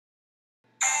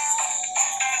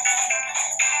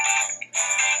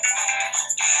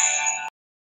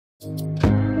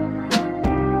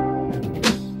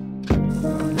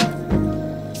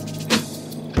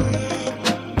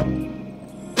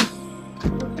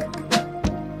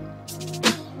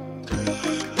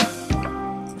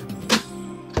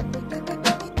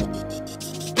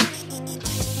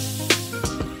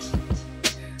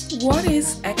What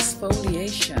is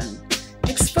exfoliation?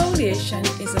 Exfoliation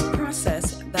is a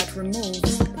process that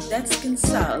removes dead skin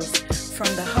cells from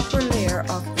the upper layer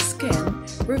of the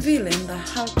skin, revealing the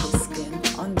healthy skin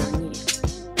underneath.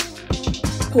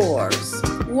 Pores.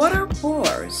 What are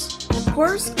pores?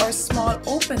 Pores are small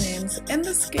openings in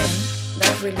the skin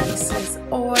that releases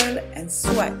oil and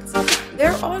sweat.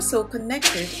 They're also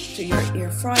connected to your ear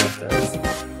follicles.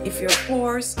 If your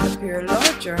pores appear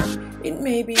larger, it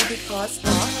may be because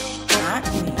of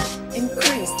acne,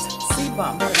 increased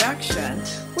sebum production,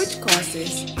 which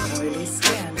causes oily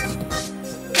skin.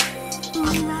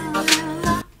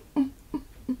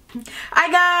 Hi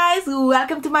guys,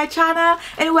 welcome to my channel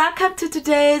and welcome to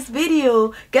today's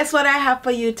video. Guess what I have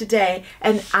for you today?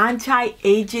 An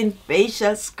anti-aging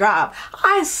facial scrub.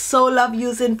 I so love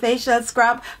using facial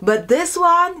scrub, but this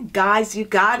one, guys, you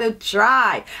gotta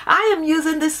try. I am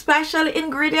using this special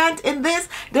ingredient in this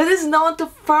that is known to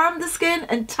firm the skin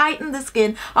and tighten the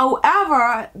skin.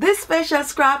 However, this facial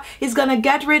scrub is gonna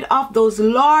get rid of those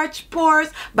large pores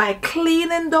by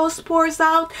cleaning those pores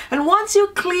out. And once you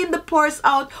clean the pores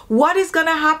out, what is going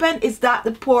to happen is that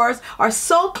the pores are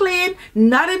so clean,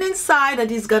 nothing inside,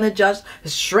 that is going to just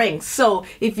shrink. So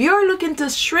if you're looking to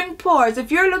shrink pores,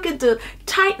 if you're looking to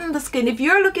tighten the skin, if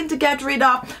you're looking to get rid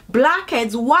of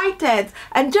blackheads, whiteheads,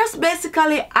 and just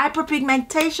basically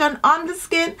hyperpigmentation on the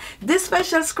skin, this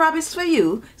facial scrub is for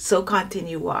you. So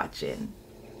continue watching.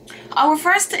 Our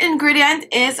first ingredient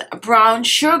is brown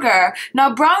sugar.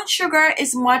 Now, brown sugar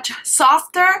is much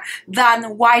softer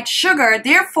than white sugar.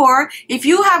 Therefore, if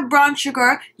you have brown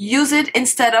sugar, use it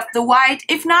instead of the white.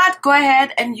 If not, go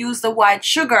ahead and use the white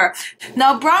sugar.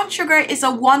 Now, brown sugar is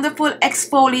a wonderful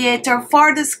exfoliator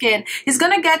for the skin. It's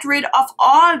going to get rid of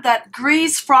all that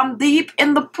grease from deep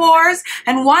in the pores.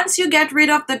 And once you get rid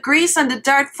of the grease and the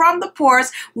dirt from the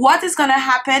pores, what is going to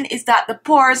happen is that the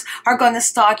pores are going to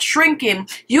start shrinking.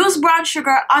 Use brown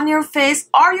sugar on your face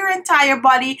or your entire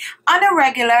body on a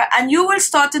regular, and you will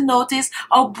start to notice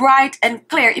how bright and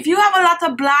clear. If you have a lot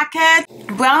of blackheads,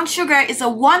 brown sugar is a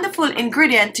wonderful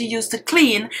ingredient to use to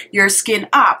clean your skin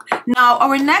up. Now,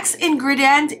 our next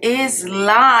ingredient is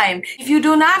lime. If you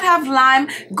do not have lime,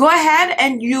 go ahead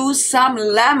and use some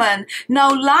lemon. Now,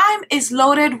 lime is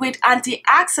loaded with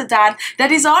antioxidant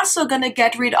that is also going to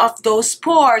get rid of those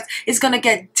pores. It's going to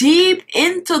get deep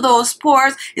into those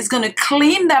pores. It's going to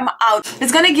clean them out.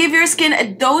 It's going to give your skin a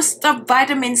dose of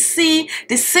vitamin C.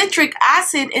 The citric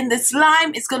acid in this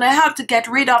lime is going to help to get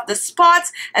rid of the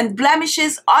spots and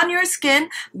blemishes on your skin.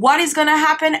 What is going to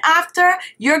happen after?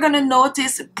 You're going to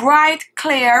notice bright,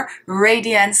 clear,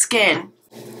 radiant skin.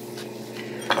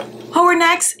 Our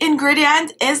next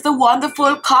ingredient is the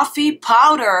wonderful coffee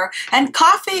powder, and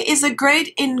coffee is a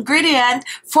great ingredient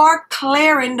for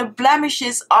clearing the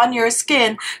blemishes on your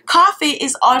skin. Coffee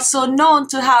is also known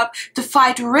to help to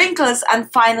fight wrinkles and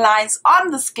fine lines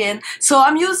on the skin, so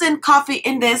I'm using coffee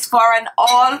in this for an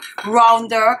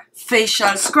all-rounder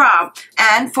facial scrub.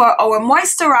 And for our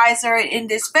moisturizer in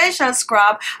this facial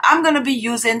scrub, I'm going to be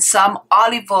using some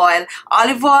olive oil.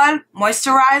 Olive oil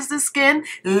moisturize the skin,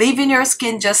 leaving your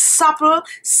skin just supple,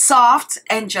 soft,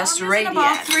 and just radiant.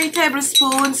 About 3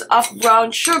 tablespoons of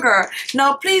brown sugar.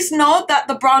 Now, please note that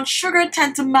the brown sugar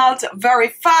tends to melt very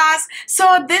fast,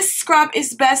 so this scrub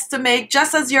is best to make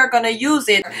just as you're going to use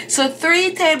it. So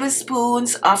 3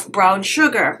 tablespoons of brown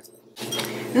sugar.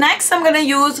 Next, I'm going to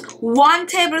use 1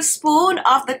 tablespoon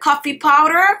of the coffee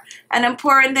powder, and I'm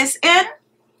pouring this in.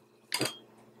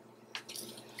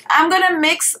 I'm going to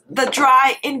mix the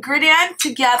dry ingredient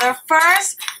together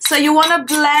first. So you want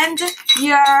to blend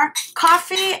your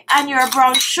coffee and your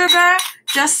brown sugar.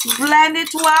 Just blend it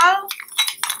well.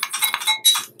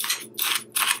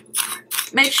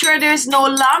 Make sure there's no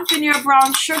lump in your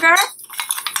brown sugar.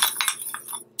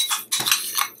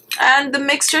 And the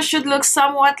mixture should look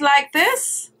somewhat like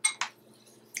this.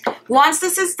 Once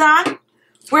this is done,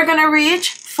 we're going to reach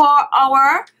for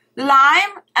our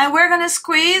lime, and we're going to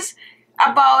squeeze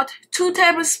about 2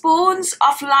 tablespoons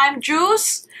of lime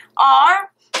juice, or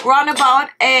run about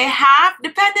a half,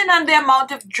 depending on the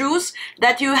amount of juice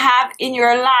that you have in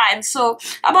your lime. So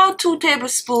about 2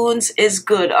 tablespoons is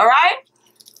good, all right?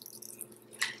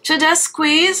 So just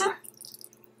squeeze.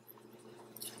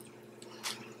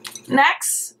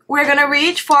 Next, we're going to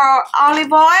reach for our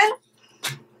olive oil,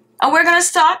 and we're going to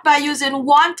start by using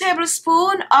 1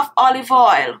 tablespoon of olive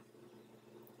oil.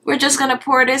 We're just going to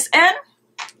pour this in,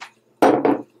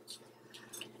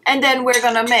 and then we're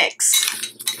going to mix.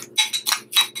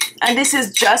 And this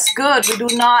is just good. We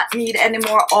do not need any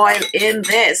more oil in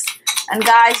this. And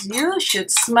guys, you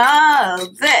should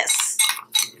smell this.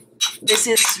 This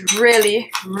is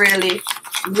really, really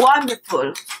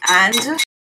wonderful. And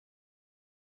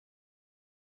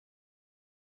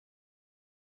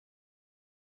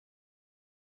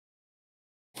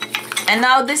And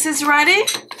now this is ready.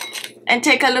 And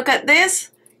take a look at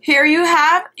this. Here you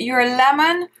have your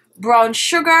lemon brown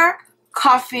sugar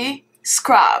coffee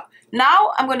scrub.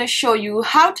 Now I'm going to show you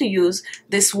how to use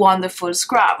this wonderful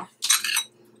scrub.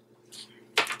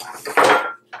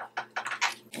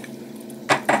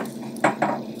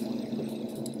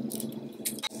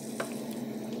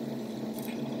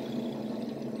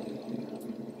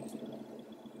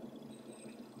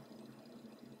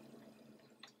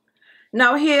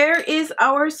 Now here is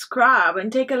our scrub,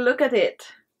 and take a look at it.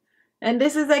 And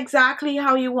this is exactly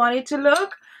how you want it to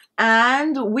look.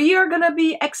 And we are going to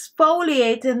be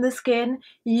exfoliating the skin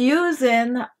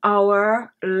using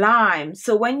our lime.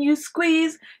 So when you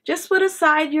squeeze, just put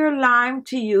aside your lime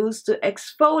to use to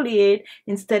exfoliate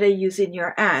instead of using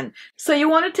your hand. So you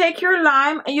want to take your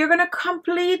lime and you're going to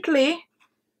completely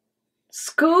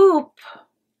scoop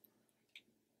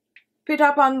it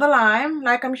up on the lime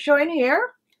like I'm showing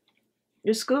here.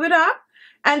 You scoop it up,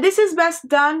 and this is best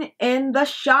done in the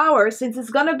shower since it's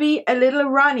gonna be a little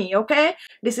runny, okay?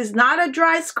 This is not a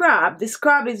dry scrub. This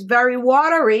scrub is very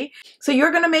watery, so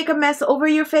you're gonna make a mess over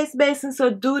your face basin, so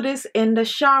do this in the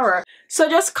shower. So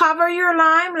just cover your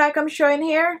lime like I'm showing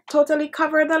here, totally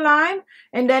cover the lime,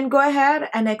 and then go ahead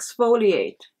and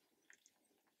exfoliate.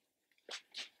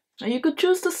 Now you could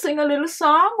choose to sing a little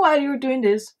song while you're doing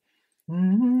this.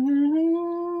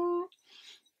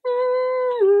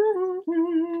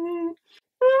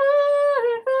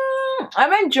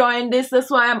 I'm enjoying this,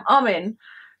 that's why I'm humming.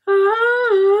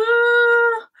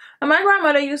 And my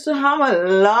grandmother used to hum a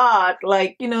lot,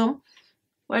 like, you know,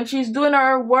 when she's doing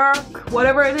her work,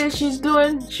 whatever it is she's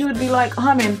doing, she would be like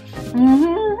humming.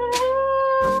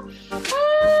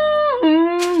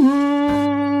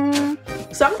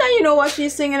 Sometimes you know what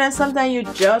she's singing and sometimes you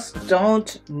just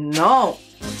don't know.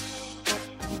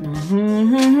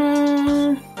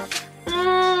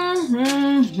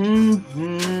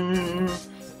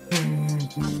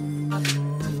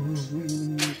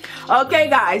 Okay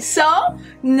guys, so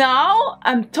now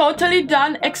I'm totally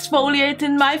done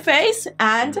exfoliating my face,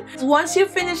 and once you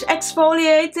finish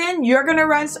exfoliating, you're gonna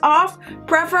rinse off,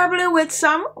 preferably with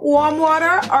some warm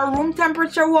water or room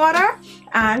temperature water,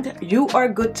 and you are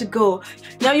good to go.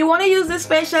 Now you want to use this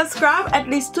facial scrub at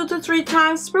least 2 to 3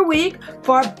 times per week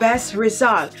for best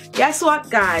result. Guess what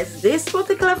guys, this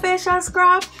particular facial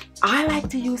scrub, I like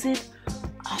to use it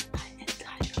on my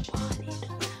entire body.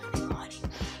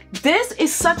 This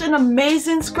is such an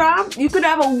amazing scrub. You could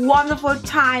have a wonderful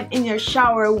time in your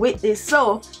shower with this.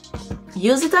 So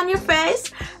use it on your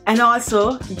face and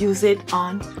also use it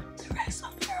on the rest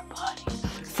of your body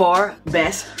for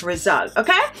best result.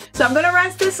 Okay, so I'm gonna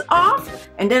rinse this off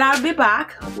and then I'll be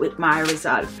back with my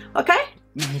result. Okay.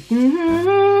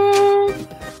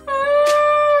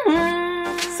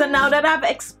 So now that I've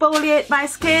exfoliated my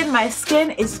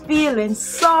skin is feeling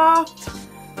soft,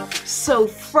 so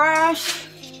fresh.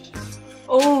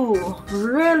 Oh,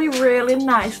 really, really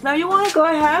nice. Now you want to go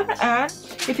ahead and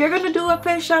if you're going to do a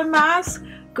facial mask,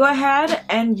 go ahead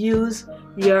and use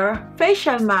your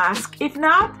facial mask. If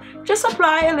not, just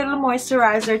apply a little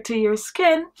moisturizer to your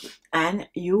skin and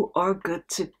you are good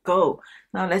to go.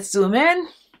 Now let's zoom in.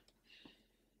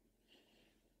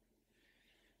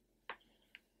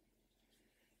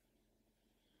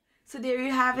 So there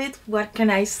you have it. What can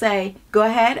I say? Go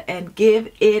ahead and give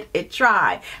it a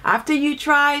try. After you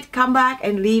try it, come back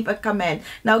and leave a comment.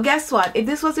 Now guess what? If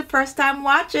this was your first time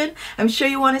watching, I'm sure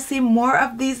you want to see more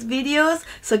of these videos.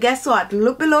 So guess what?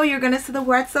 Look below. You're going to see the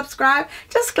word subscribe.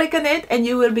 Just click on it and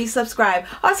you will be subscribed.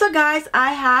 Also guys,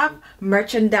 I have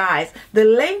merchandise. The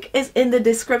link is in the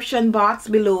description box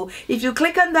below. If you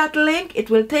click on that link, it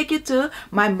will take you to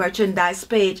my merchandise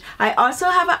page. I also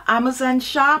have an Amazon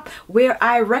shop where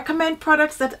I recommend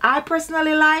products that I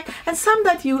personally like and some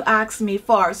that you ask me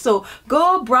for. So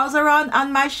go browse around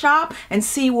on my shop and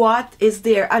see what is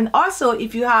there. And also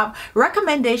if you have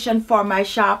recommendation for my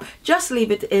shop, just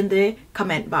leave it in the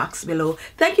comment box below.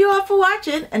 Thank you all for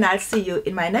watching and I'll see you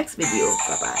in my next video.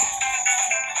 Bye bye.